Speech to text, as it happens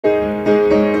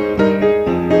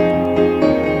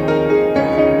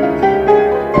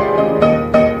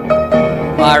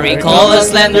recall a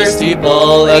slender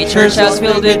steeple, a church house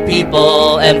filled with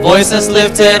people, and voices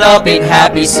lifted up in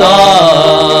happy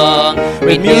song.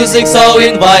 With music so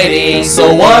inviting,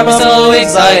 so warm and so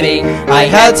exciting, I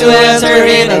had to enter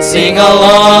in and sing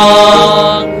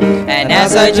along. And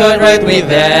as I joined right with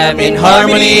them in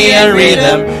harmony and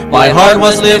rhythm, my heart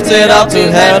was lifted up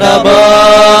to heaven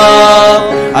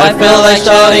above. I felt like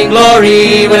shouting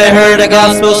glory when I heard a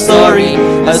gospel story,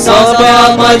 a song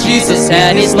about my Jesus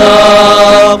and His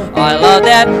love. I love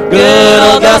that good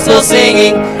old gospel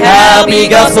singing, happy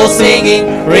gospel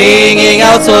singing, ringing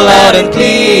out so loud and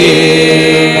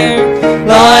clear.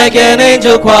 Like an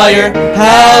angel choir,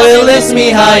 how it lifts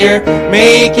me higher,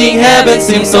 making heaven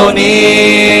seem so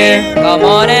near. Come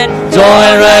on and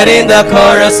join right in the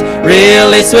chorus,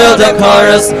 really swell the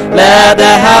chorus, let the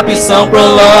happy song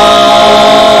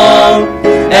prolong.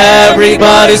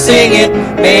 Everybody sing it,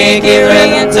 make it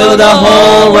ring until the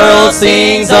whole world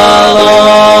sings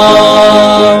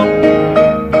along.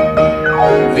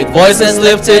 With voices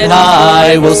lifted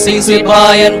high, we'll sing sweet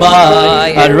by and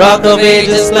by, a rock of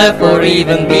ages left for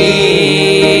even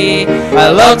me. I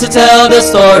love to tell the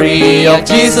story of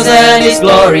Jesus and His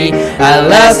glory, at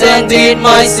last indeed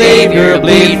my Savior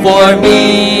bleed for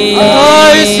me.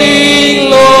 I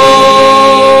sing,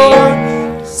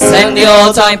 Lord, send the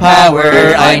all-time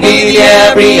power, I need Thee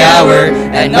every hour,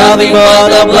 and nothing but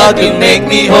the blood can make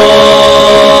me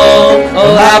whole.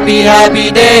 Oh, happy,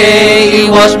 happy day, He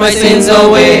washed my sins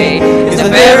away, it's the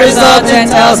fairest of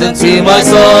 10,000 to my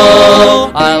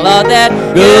soul. I love that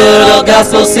good old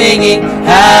gospel singing,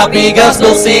 happy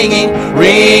gospel singing,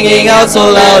 ringing out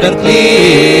so loud and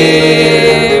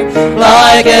clear.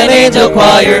 Like an angel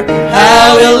choir,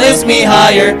 how it lifts me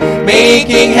higher,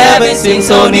 making heaven sing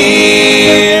so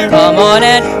near. Come on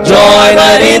and join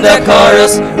right in the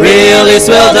chorus, really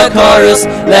swell the chorus,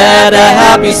 let a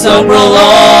happy song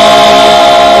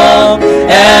prolong.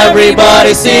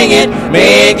 Everybody sing it,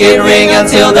 make it ring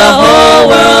until the whole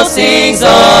world sings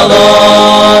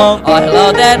along. I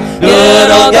love that good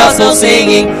old gospel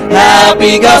singing,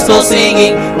 happy gospel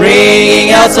singing,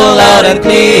 ringing out so loud and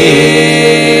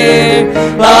clear.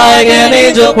 Like an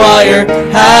angel choir,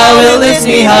 how it lifts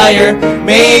me higher,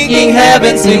 making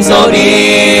heaven sing so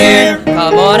near.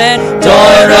 Come on and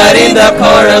join right in the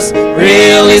chorus,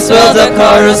 really swell the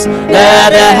chorus,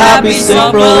 let a happy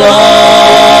song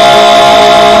prolong.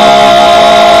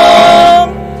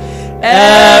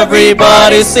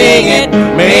 Everybody sing it,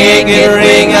 make it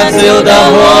ring until the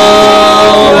whole